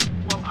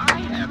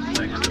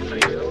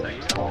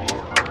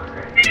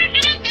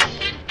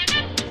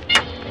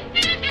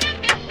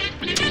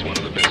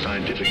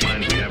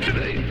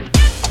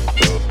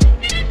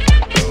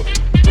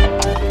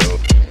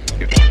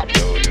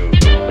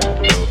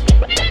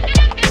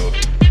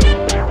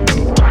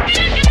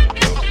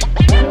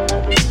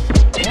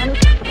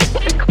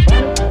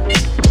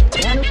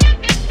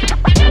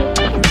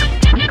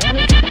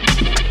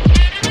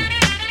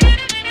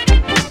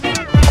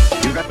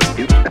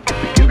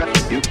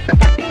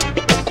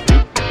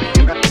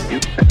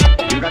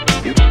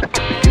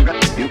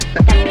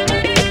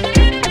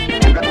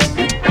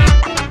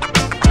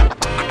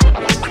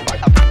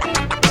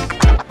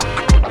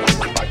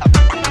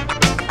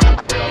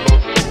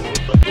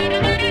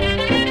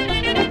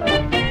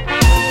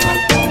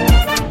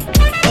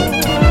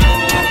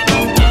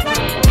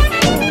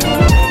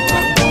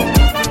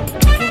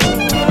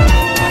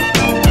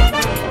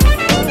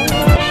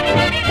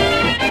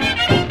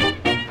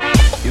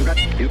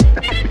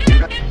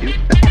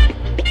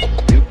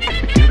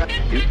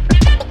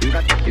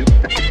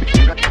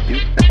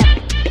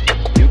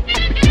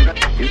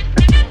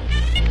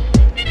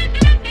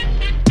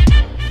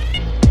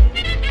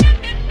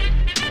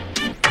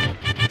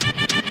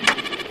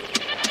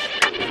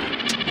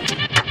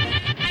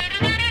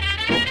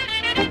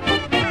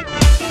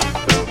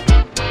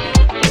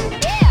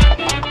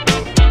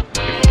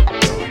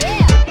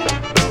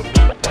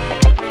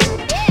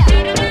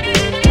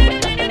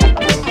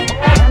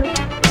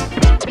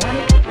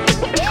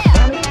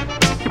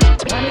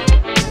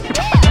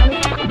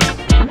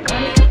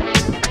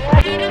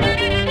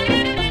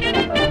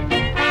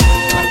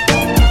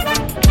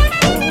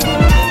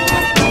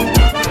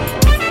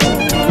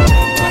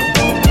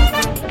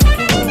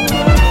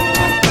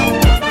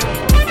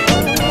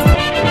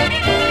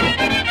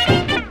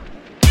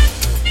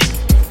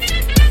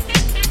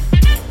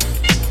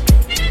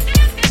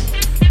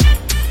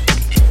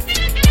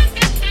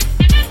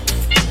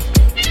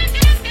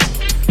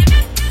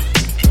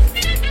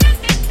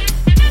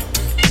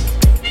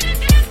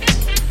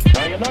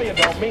know you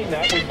don't mean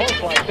that. We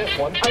both like this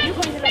one. Are you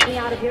going to let me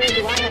out of here, or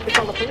do I have to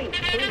call the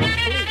police?